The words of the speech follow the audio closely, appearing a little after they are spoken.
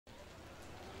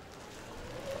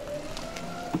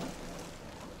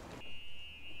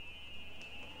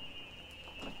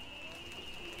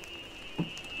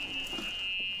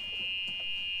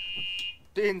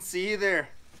didn't see you there. I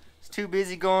was too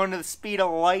busy going to the speed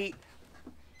of light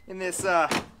in this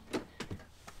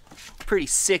pretty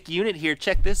sick unit here.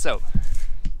 Check this out.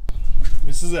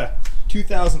 This is a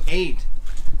 2008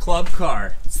 club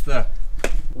car. It's the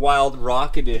Wild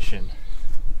Rock edition.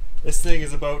 This thing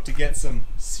is about to get some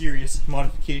serious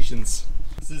modifications.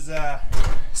 This is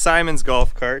Simon's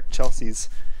golf cart, Chelsea's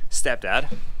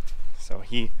stepdad. So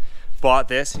he bought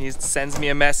this and he sends me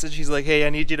a message. He's like, hey,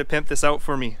 I need you to pimp this out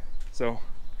for me. So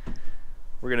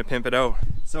we're gonna pimp it out.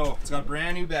 So it's got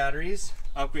brand new batteries,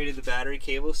 upgraded the battery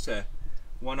cables to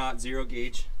 1/0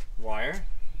 gauge wire.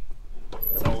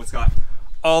 So it's got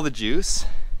all the juice.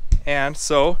 And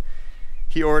so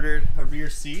he ordered a rear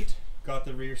seat, got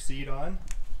the rear seat on.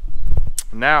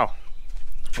 Now,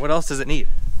 what else does it need?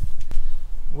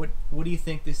 What do you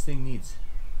think this thing needs?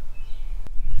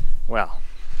 Well,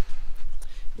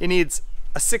 it needs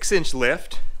a 6-inch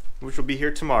lift, which will be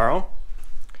here tomorrow,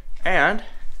 and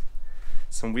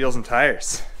some wheels and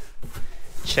tires.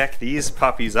 Check these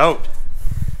puppies out.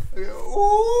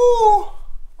 Ooh!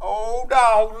 Oh,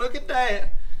 dog, look at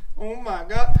that. Oh my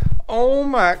God. Oh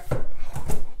my.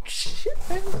 Shit,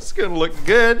 man, this is gonna look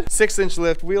good. 6-inch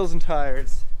lift, wheels and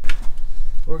tires.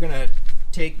 We're gonna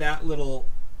take that little,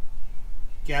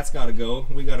 that's gotta go.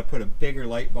 We gotta put a bigger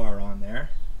light bar on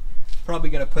there. Probably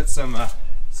gonna put some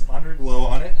Underglow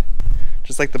on it,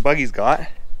 just like the buggy's got.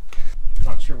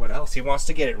 Not sure what else. He wants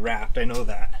to get it wrapped, I know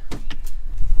that.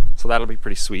 So that'll be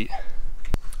pretty sweet.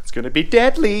 It's gonna be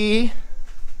deadly.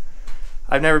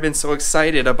 I've never been so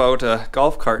excited about a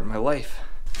golf cart in my life.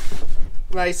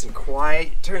 Nice and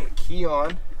quiet. Turn the key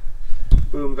on.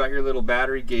 Boom, got your little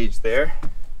battery gauge there.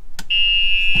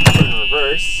 Put it in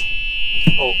reverse.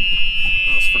 Oh,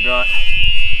 almost forgot.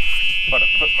 About to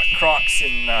put my Crocs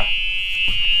in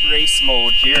race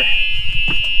mode here.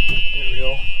 There we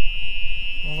go.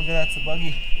 Oh, look at that, it's a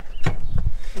buggy.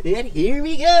 And here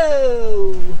we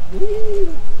go!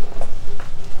 Woo.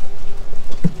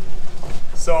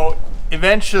 So,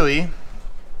 eventually,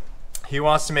 he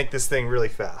wants to make this thing really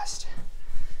fast.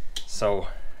 So,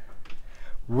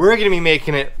 we're gonna be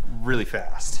making it really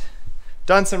fast.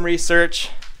 Done some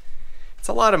research. It's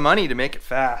a lot of money to make it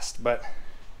fast, but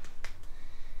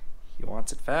he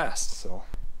wants it fast, so.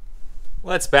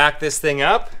 Let's back this thing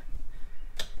up,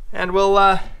 and we'll,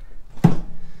 that's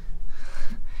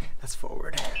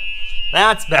forward.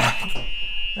 That's back.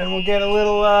 And we'll get a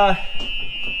little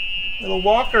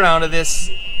walk around of this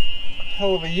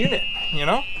hell of a unit, you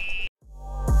know?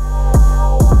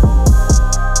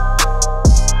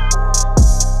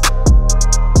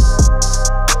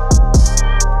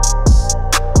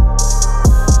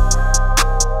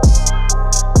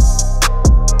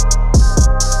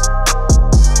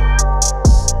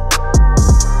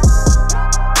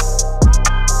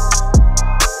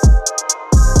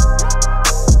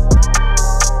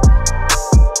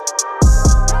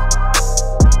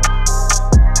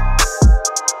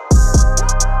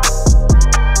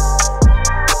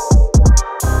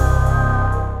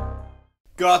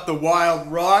 Got the Wild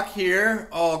Rock here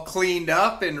all cleaned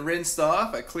up and rinsed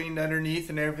off. I cleaned underneath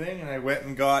and everything, and I went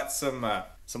and got some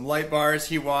light bars.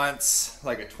 He wants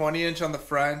like a 20-inch on the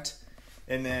front,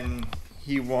 and then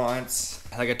he wants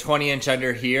like a 20-inch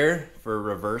under here for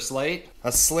reverse light.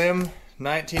 A slim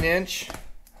 19-inch,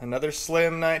 another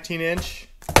slim 19-inch.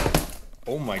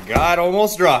 Oh my God,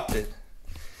 almost dropped it.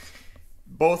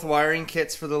 Both wiring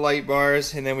kits for the light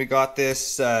bars, and then we got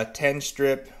this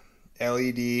 10-strip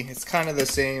LED. It's kind of the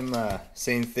same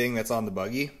thing that's on the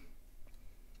buggy.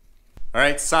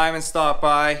 Alright, Simon stopped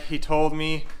by. He told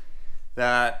me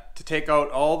that to take out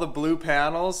all the blue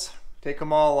panels, take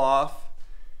them all off.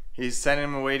 He's sending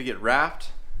them away to get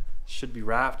wrapped. Should be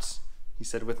wrapped, he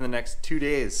said, within the next 2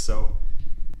 days. So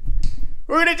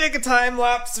we're gonna take a time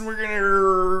lapse and we're gonna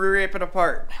rip it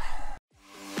apart.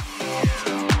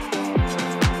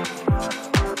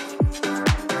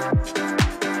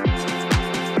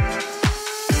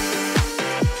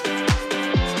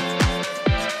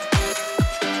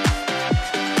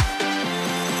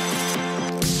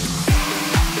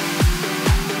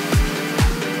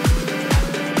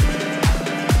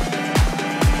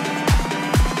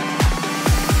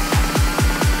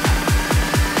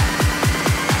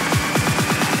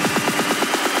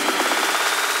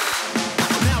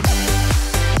 Now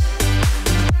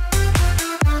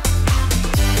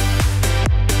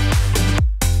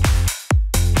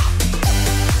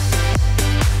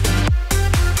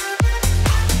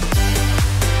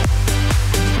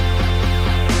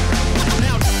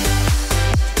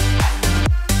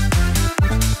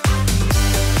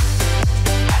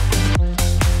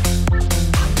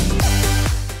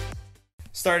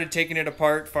started taking it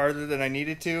apart farther than I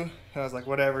needed to. I was like,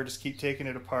 whatever, just keep taking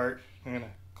it apart. I'm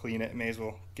gonna clean it. May as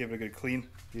well give it a good clean.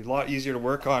 Be a lot easier to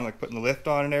work on, like putting the lift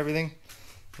on and everything,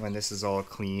 when this is all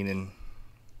clean. And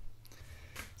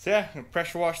so yeah, I'm gonna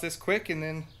pressure wash this quick and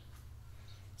then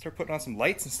start putting on some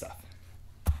lights and stuff.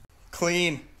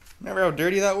 Clean. Remember how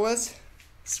dirty that was?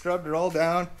 Scrubbed it all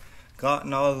down,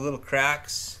 gotten all the little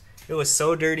cracks. It was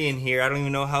so dirty in here, I don't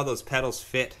even know how those pedals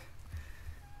fit.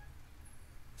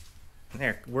 And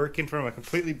they're working from a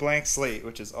completely blank slate,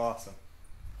 which is awesome.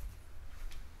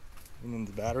 And in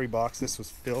the battery box, this was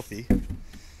filthy.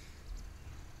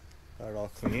 Got it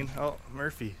all clean. Oh,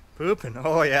 Murphy, pooping.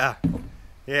 Oh yeah.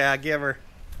 Yeah, give her.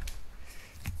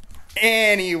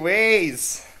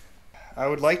 Anyways, I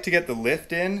would like to get the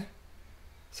lift in,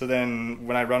 so then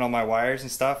when I run all my wires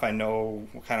and stuff, I know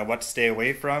kind of what to stay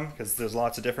away from, because there's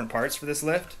lots of different parts for this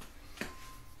lift.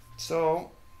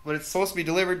 So, but it's supposed to be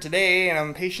delivered today, and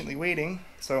I'm patiently waiting.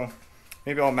 So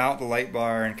maybe I'll mount the light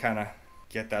bar and kind of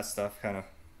get that stuff kind of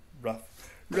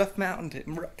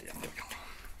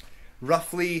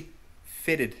roughly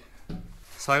fitted.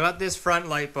 So I got this front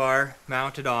light bar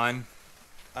mounted on.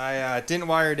 I didn't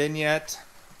wire it in yet.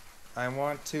 I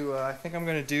want to, I think I'm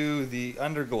going to do the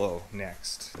Underglow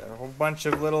next. A whole bunch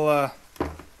of little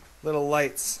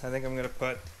lights. I think I'm going to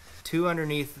put 2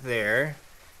 underneath there,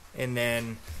 and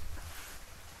then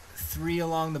 3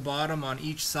 along the bottom on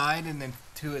each side, and then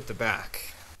 2 at the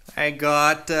back. I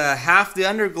got half the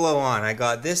Underglow on. I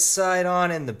got this side on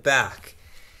and the back.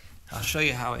 I'll show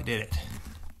you how I did it.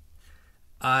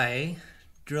 I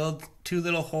drilled 2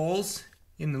 little holes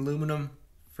in the aluminum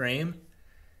frame,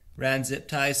 ran zip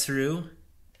ties through,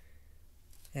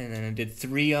 and then I did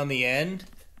 3 on the end,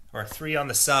 or 3 on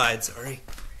the side, sorry.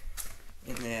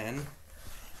 And then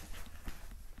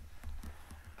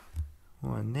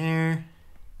 1 there.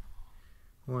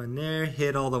 1 there,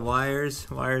 hit all the wires.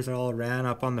 Wires are all ran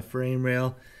up on the frame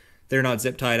rail. They're not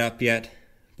zip tied up yet,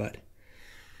 but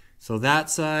so that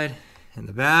side and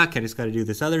the back. I just got to do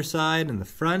this other side and the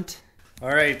front. All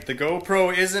right, the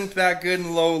GoPro isn't that good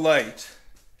in low light,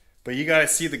 but you got to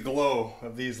see the glow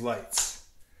of these lights.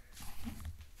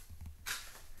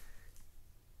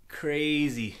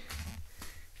 Crazy.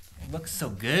 It looks so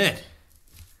good.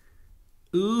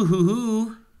 Ooh hoo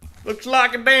hoo. Looks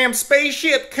like a damn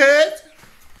spaceship cut.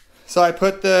 So I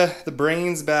put the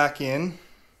brains back in,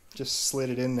 just slid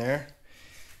it in there,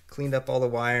 cleaned up all the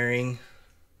wiring.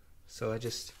 So I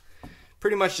just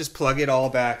pretty much just plug it all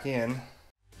back in.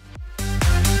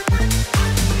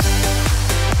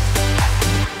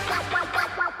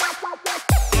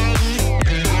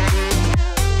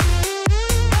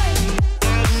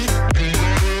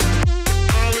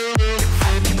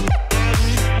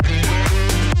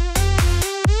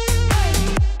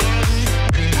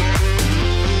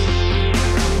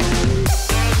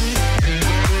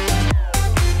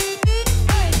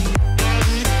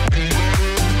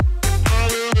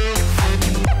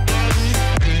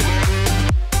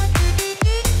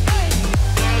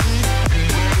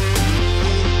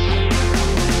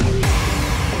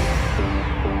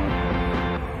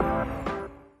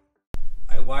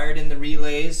 Wired in the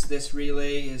relays. This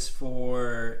relay is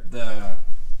for the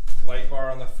light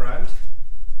bar on the front,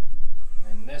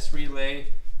 and this relay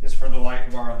is for the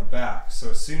light bar on the back.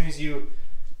 So as soon as you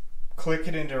click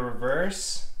it into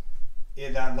reverse,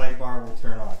 that light bar will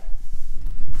turn on.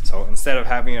 So instead of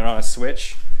having it on a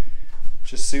switch,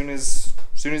 just soon as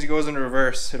it goes into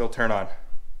reverse, it'll turn on.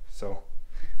 So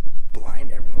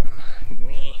blind everyone.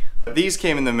 These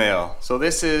came in the mail. So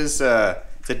this is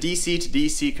it's a DC to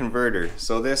DC converter.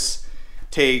 So this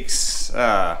takes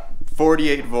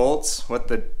 48 volts, what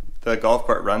the golf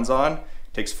cart runs on.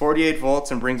 Takes 48 volts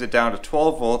and brings it down to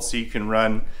 12 volts so you can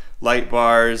run light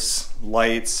bars,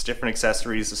 lights, different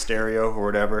accessories, a stereo or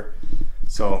whatever.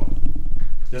 So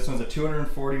this one's a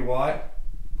 240 watt.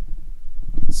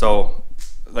 So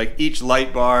like each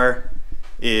light bar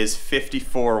is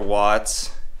 54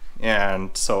 watts,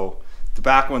 and so the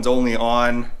back one's only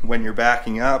on when you're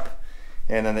backing up.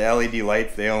 And then the LED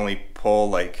lights, they only pull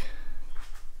like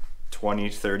 20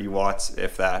 to 30 watts,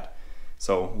 if that.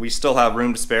 So we still have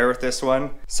room to spare with this one.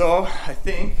 So I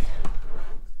think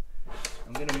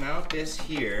I'm gonna mount this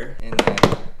here, and then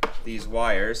these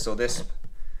wires. So this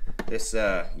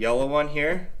yellow one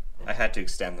here, I had to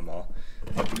extend them all.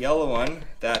 But the yellow one,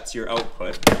 that's your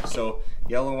output. So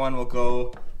yellow one will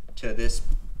go to this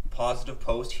positive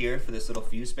post here for this little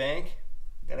fuse bank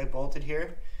that I bolted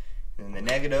here. And the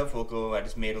negative will go, I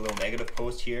just made a little negative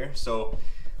post here. So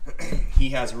he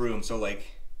has room. So like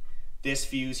this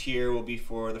fuse here will be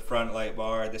for the front light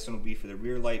bar. This one will be for the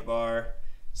rear light bar.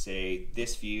 Say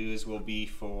this fuse will be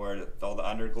for all the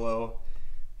underglow.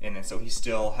 and then so he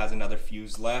still has another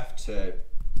fuse left to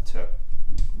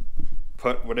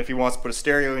put, what if he wants to put a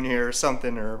stereo in here or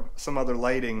something, or some other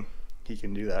lighting, he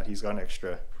can do that. He's got an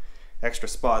extra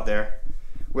spot there,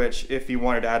 which if he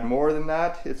wanted to add more than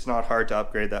that, it's not hard to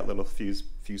upgrade that little fuse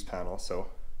panel. So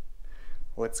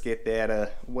let's get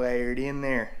that wired in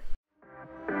there.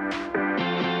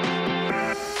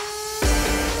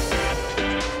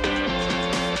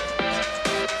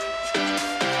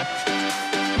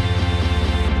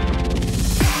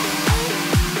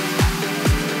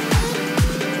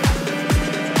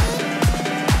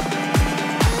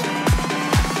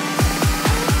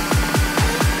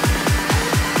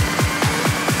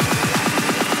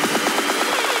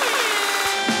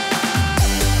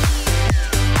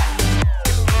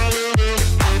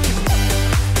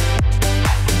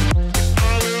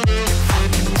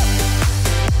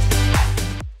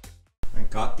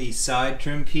 Got these side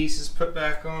trim pieces put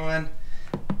back on.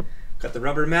 Got the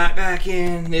rubber mat back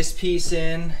in, this piece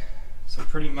in. So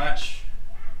pretty much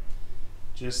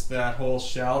just that whole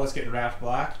shell that's getting wrapped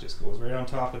black just goes right on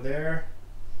top of there.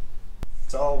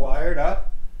 It's all wired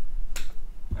up.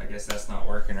 I guess that's not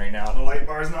working right now. The light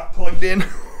bar is not plugged in.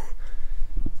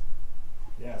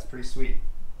 Yeah, it's pretty sweet.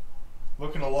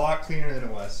 Looking a lot cleaner than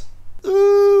it was.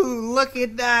 Ooh, look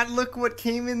at that. Look what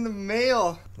came in the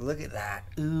mail. Look at that.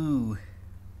 Ooh.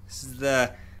 This is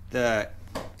the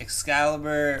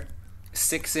Excalibur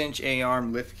 6-inch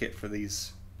A-arm lift kit for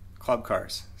these club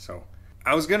cars. So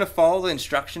I was gonna follow the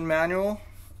instruction manual.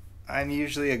 I'm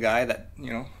usually a guy that,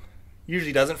 you know,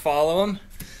 usually doesn't follow them.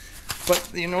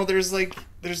 But you know, there's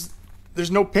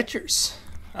no pictures.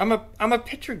 I'm a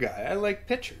picture guy. I like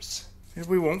pictures. Maybe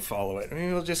we won't follow it.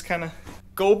 Maybe we'll just kind of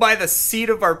go by the seat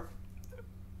of our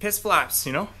piss flaps,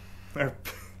 you know,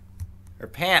 our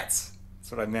pants.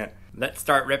 That's what I meant. Let's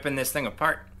start ripping this thing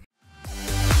apart.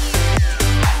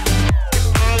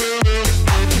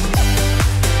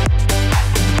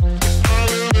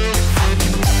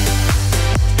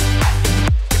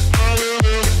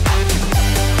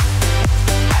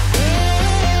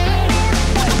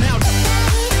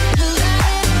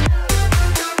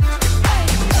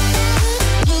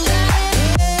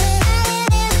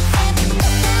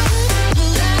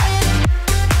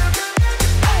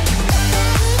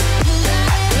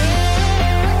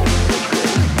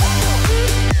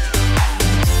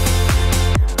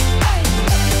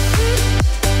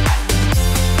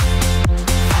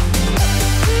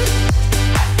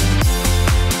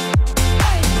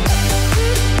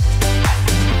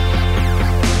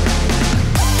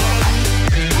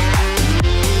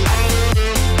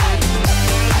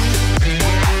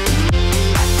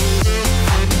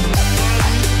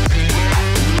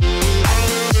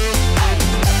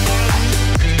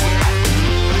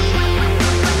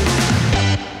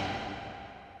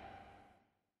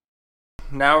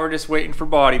 Now we're just waiting for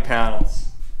body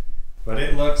panels. But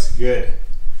it looks good.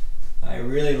 I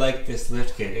really like this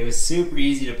lift kit. It was super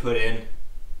easy to put in.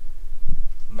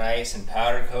 Nice and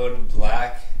powder coated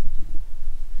black.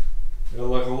 It'll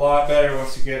look a lot better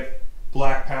once you get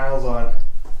black panels on.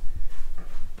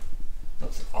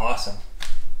 Looks awesome.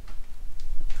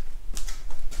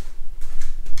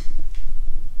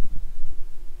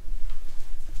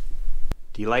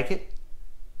 Do you like it?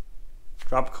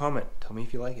 Drop a comment. Tell me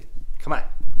if you like it. Come on.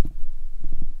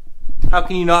 How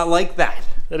can you not like that?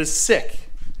 That is sick.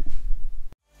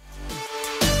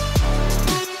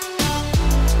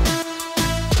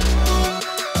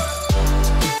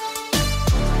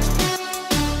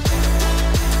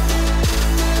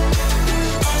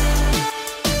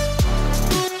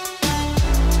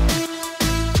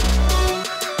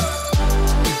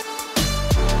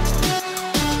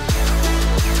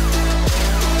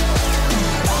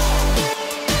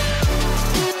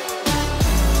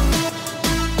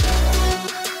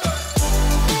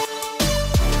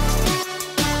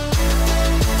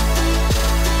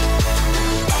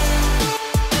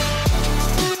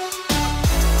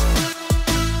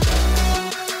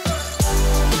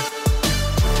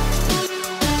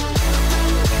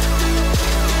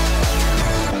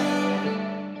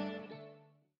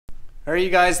 Alright you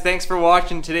guys, thanks for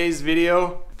watching today's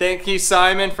video. Thank you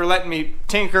Simon for letting me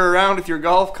tinker around with your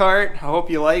golf cart. I hope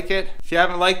you like it. If you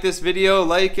haven't liked this video,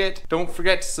 like it. Don't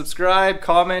forget to subscribe,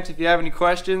 comment if you have any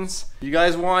questions. If you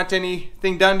guys want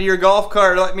anything done to your golf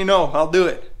cart, let me know. I'll do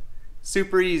it.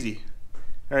 Super easy.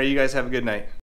 Alright, you guys have a good night.